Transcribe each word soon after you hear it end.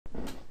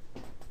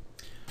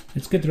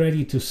Let's get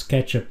ready to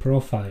sketch a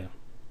profile.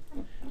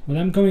 What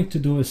I'm going to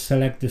do is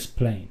select this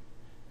plane.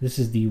 This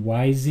is the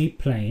YZ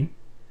plane.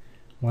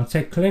 Once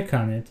I click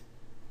on it,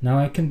 now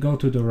I can go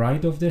to the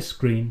right of the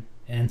screen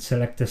and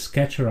select the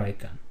sketcher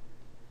icon.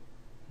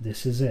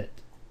 This is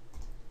it.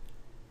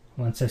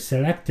 Once I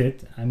select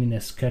it, I'm in a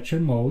sketcher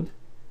mode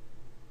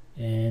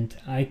and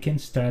I can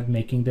start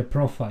making the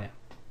profile.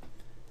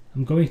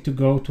 I'm going to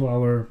go to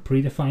our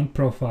predefined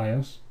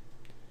profiles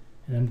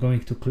and I'm going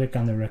to click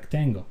on the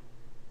rectangle.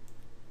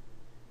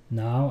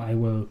 Now I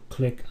will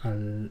click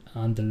on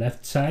the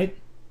left side,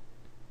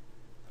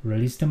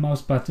 release the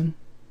mouse button,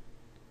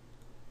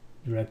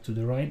 drag to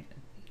the right,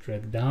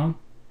 drag down,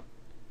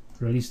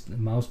 release the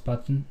mouse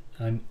button,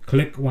 and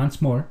click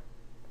once more.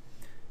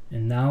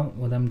 And now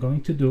what I'm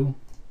going to do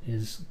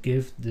is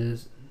give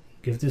this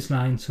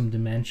line some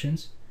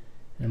dimensions,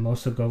 and I'm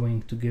also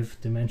going to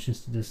give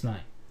dimensions to this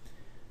line.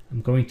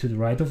 I'm going to the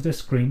right of the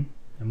screen,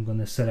 I'm going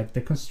to select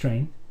the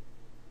constraint,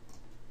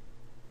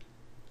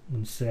 I'm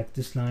going to select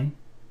this line,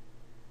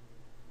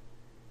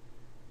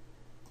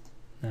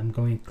 I'm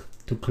going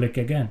to click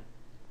again.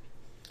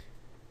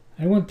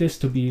 I want this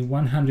to be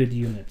 100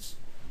 units.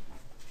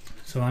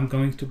 So I'm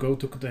going to go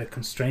to the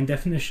constraint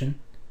definition,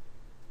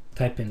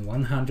 type in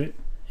 100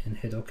 and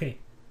hit OK.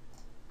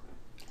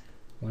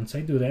 Once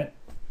I do that,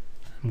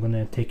 I'm going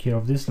to take care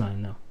of this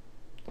line now.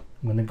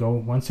 I'm going to go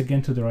once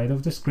again to the right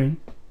of the screen,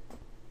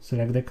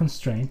 select the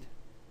constraint,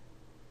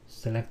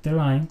 select the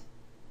line,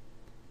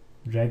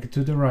 drag it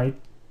to the right,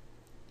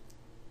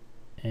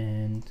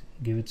 and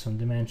give it some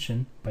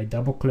dimension by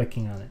double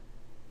clicking on it.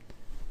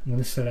 I'm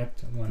going to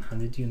select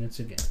 100 units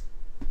again.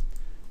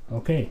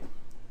 Okay,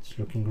 it's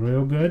looking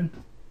real good.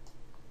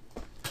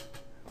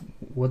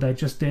 What I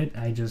just did,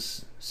 I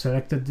just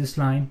selected this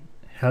line,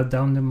 held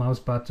down the mouse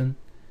button,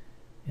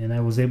 and I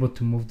was able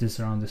to move this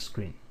around the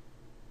screen.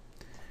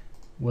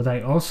 What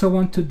I also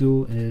want to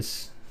do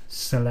is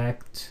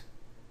select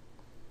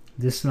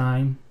this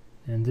line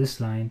and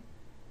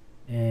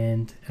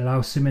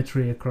allow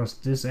symmetry across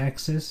this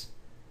axis,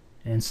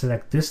 and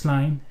select this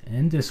line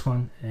and this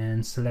one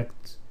and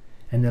select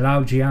and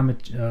allow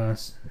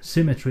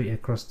symmetry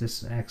across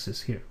this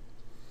axis here.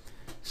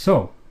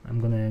 So I'm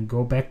gonna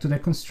go back to the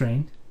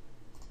constraint.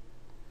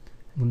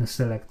 I'm gonna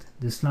select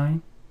this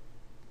line,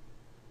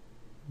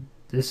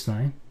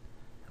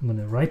 I'm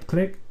gonna right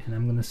click and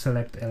I'm gonna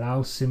select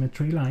allow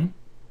symmetry line,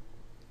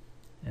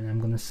 and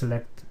I'm gonna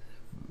select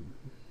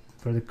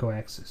vertical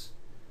axis.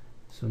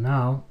 So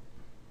now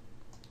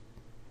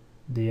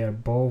they are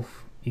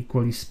both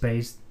equally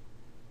spaced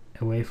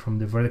away from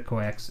the vertical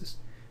axis.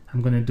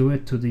 I'm going to do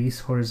it to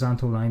these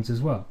horizontal lines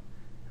as well.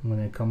 I'm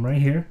going to come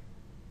right here,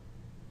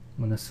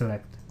 I'm going to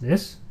select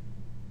this,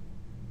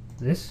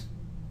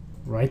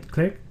 right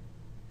click,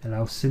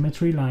 allow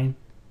symmetry line,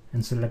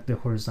 and select the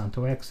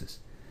horizontal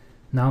axis.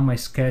 Now my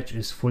sketch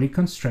is fully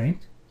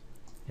constrained,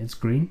 it's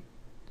green,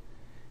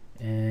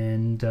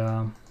 and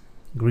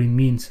green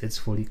means it's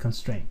fully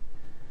constrained.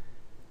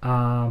 We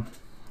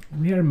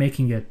are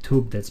making a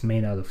tube that's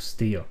made out of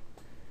steel.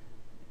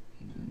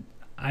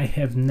 I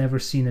have never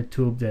seen a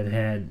tube that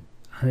had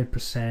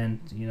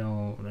 100%, you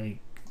know, like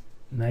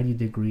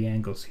 90-degree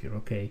angles here,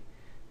 okay?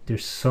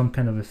 There's some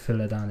kind of a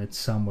fillet on it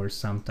somewhere,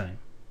 sometime.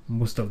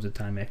 Most of the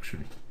time,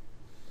 actually.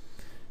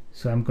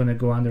 So I'm going to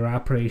go under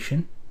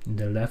Operation in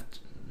the left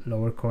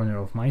lower corner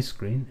of my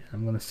screen.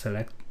 I'm going to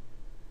select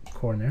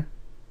corner.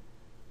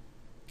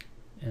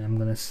 And I'm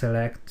going to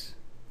select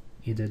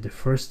either the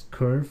first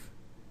curve,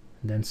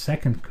 then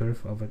second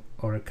curve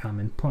or a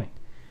common point.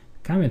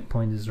 The common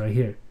point is right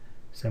here.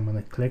 So I'm going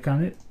to click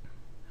on it,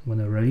 I'm going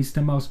to release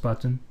the mouse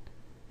button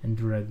and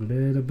drag a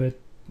little bit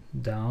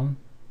down.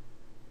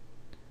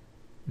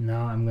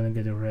 Now I'm going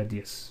to get a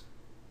radius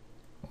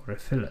or a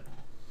fillet.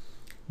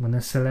 I'm going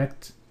to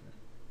select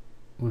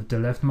with the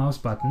left mouse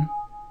button.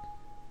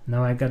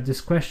 Now I got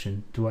this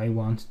question, do I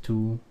want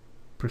to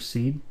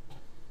proceed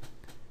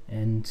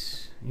and,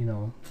 you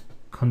know,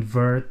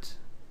 convert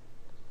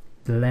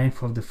the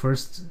length of the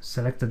first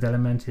selected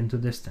element into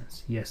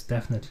distance? Yes,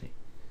 definitely.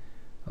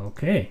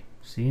 Okay.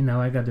 See, now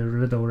I got a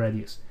little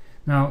radius.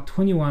 Now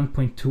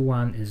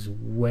 21.21 is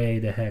way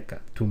the heck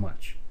up too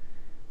much.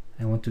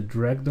 I want to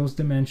drag those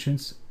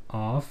dimensions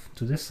off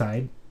to the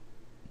side,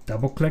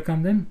 double click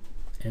on them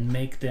and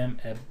make them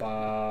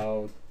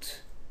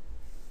about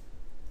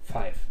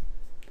 5.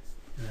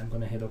 And I'm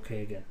gonna hit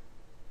OK again.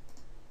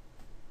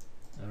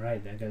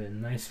 Alright, I got a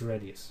nice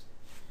radius.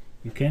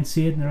 You can't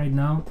see it right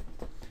now,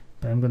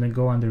 but I'm gonna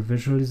go under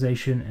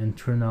visualization and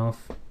turn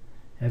off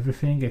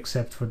everything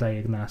except for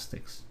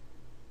diagnostics.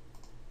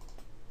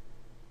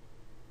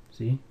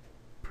 See,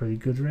 pretty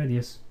good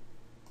radius.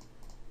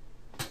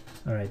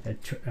 Alright,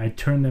 I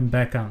turn them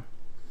back on.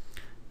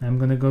 Now I'm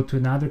going to go to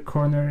another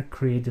corner,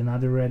 create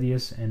another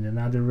radius and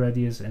another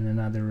radius and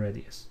another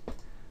radius.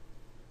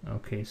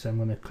 Okay, so I'm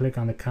going to click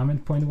on the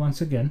comment point once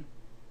again.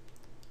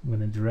 I'm going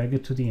to drag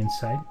it to the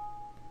inside.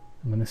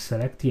 I'm going to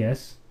select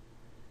yes.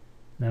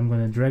 Now I'm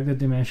going to drag the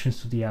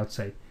dimensions to the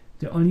outside.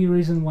 The only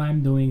reason why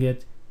I'm doing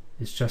it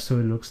is just so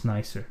it looks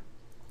nicer.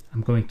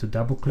 I'm going to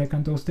double click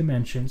on those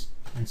dimensions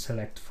and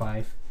select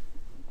 5,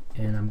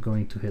 and I'm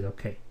going to hit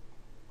OK.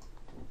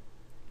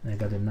 And I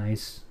got a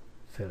nice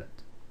fillet.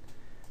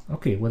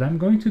 Okay, what I'm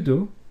going to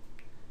do,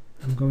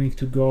 I'm going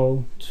to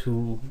go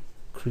to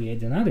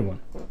create another one.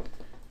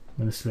 I'm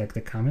going to select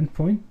the comment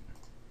point.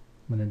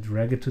 I'm going to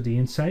drag it to the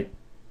inside.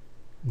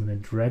 I'm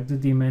going to drag the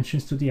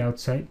dimensions to the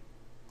outside.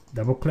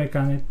 Double click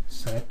on it,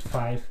 select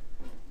 5,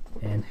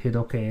 and hit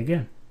OK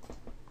again.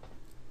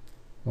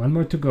 One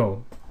more to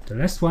go. The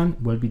last one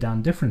will be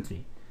done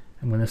differently.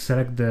 I'm going to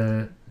select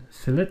the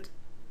fillet,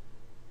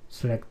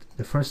 select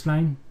the first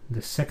line,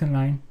 the second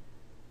line,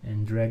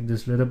 and drag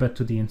this little bit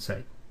to the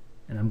inside.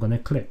 And I'm going to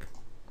click.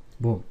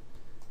 Boom.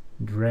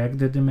 Drag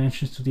the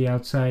dimensions to the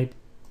outside,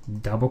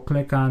 double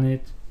click on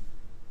it,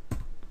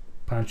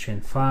 punch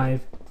in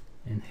 5,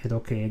 and hit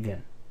OK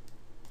again.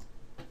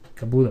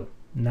 Kabuto.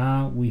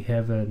 Now we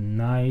have a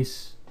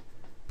nice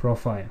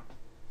profile.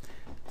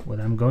 What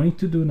I'm going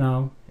to do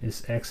now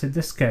is exit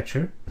the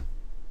sketcher,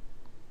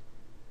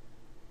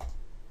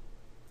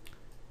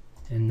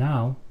 and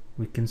now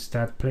we can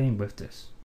start playing with this.